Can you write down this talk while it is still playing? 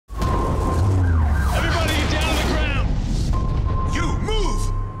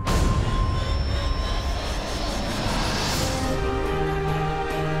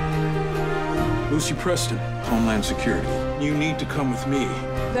Lucy Preston, Homeland Security. You need to come with me.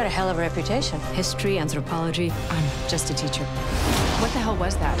 You've got a hell of a reputation. History, anthropology. I'm just a teacher. What the hell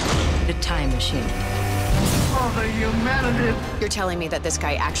was that? The time machine. Oh, the humanity. You're telling me that this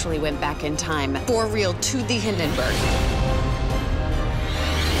guy actually went back in time, for real, to the Hindenburg.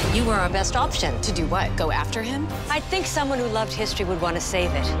 You were our best option. To do what? Go after him? I think someone who loved history would want to save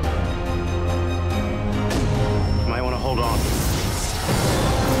it. You might want to hold on.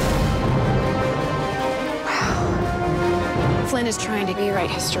 Flynn is trying to rewrite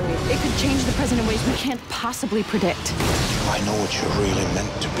history. It could change the present in ways we can't possibly predict. I know what you're really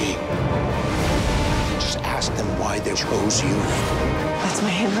meant to be. Just ask them why they chose you. That's my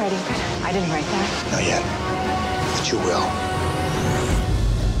handwriting. I didn't write that. Not yet, but you will.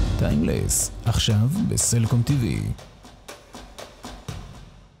 טיימלס, עכשיו בסלקום TV.